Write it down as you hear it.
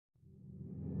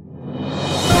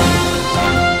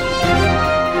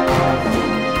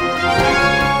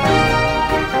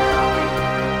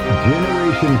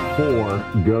Generation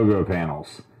 4 GOGO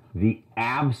panels, the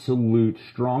absolute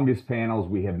strongest panels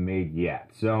we have made yet.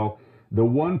 So the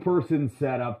one-person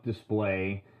setup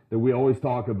display that we always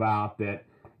talk about, that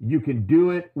you can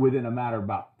do it within a matter of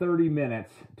about 30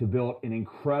 minutes to build an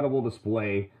incredible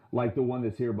display like the one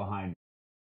that's here behind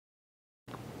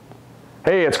me.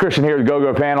 Hey, it's Christian here at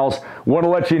GOGO Panels. Want to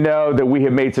let you know that we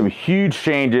have made some huge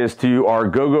changes to our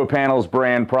GOGO Panels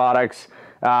brand products.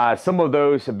 Some of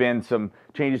those have been some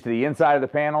changes to the inside of the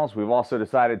panels. We've also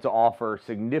decided to offer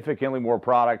significantly more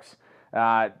products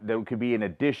that could be in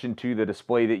addition to the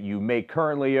display that you may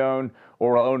currently own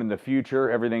or will own in the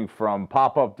future. Everything from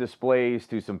pop-up displays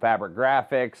to some fabric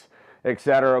graphics,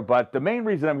 etc. But the main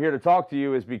reason I'm here to talk to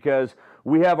you is because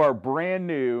we have our brand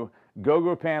new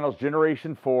GOGO Panels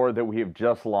Generation 4 that we have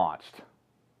just launched.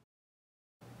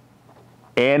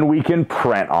 And we can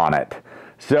print on it.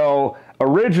 So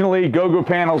originally, GOGO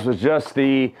Panels was just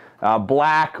the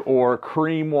black or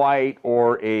cream white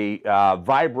or a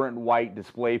vibrant white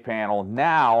display panel.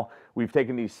 Now we've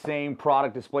taken these same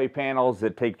product display panels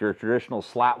that take your traditional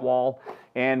slat wall,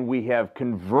 and we have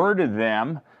converted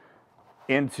them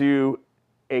into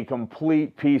a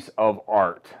complete piece of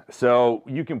art. So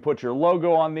you can put your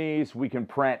logo on these. We can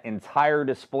print entire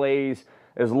displays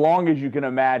as long as you can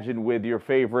imagine with your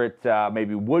favorite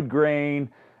maybe wood grain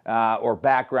or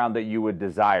background that you would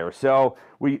desire. So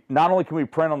we not only can we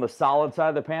print on the solid side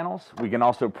of the panels, we can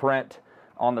also print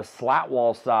on the slat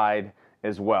wall side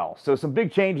as well. So some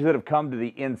big changes that have come to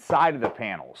the inside of the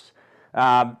panels.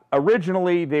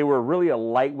 Originally, they were really a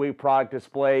lightweight product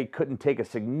display, couldn't take a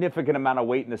significant amount of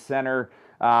weight in the center,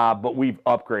 but we've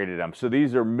upgraded them. So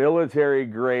these are military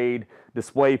grade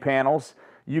display panels.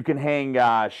 You can hang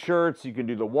shirts, you can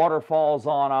do the waterfalls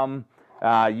on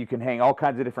them, you can hang all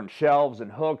kinds of different shelves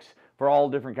and hooks for all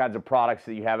different kinds of products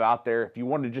that you have out there. If you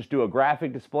want to just do a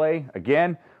graphic display,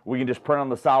 again, we can just print on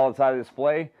the solid side of the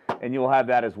display and you'll have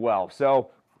that as well.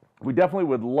 So we definitely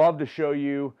would love to show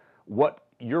you what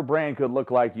your brand could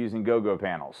look like using GOGO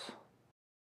panels.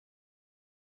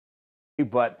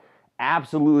 But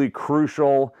absolutely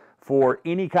crucial for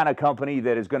any kind of company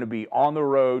that is going to be on the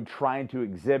road trying to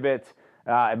exhibit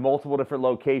at multiple different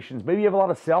locations. Maybe you have a lot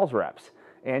of sales reps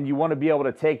and you want to be able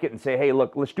to take it and say, hey,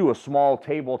 look, let's do a small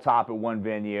tabletop at one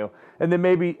venue, and then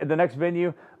maybe at the next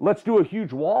venue, let's do a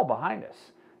huge wall behind us.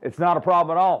 It's not a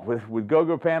problem at all. With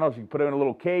GOGO panels, you can put them in a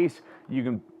little case, you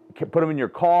can put them in your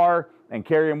car and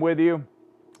carry them with you.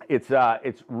 It's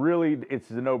really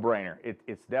a no-brainer.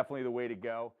 It's definitely the way to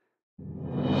go.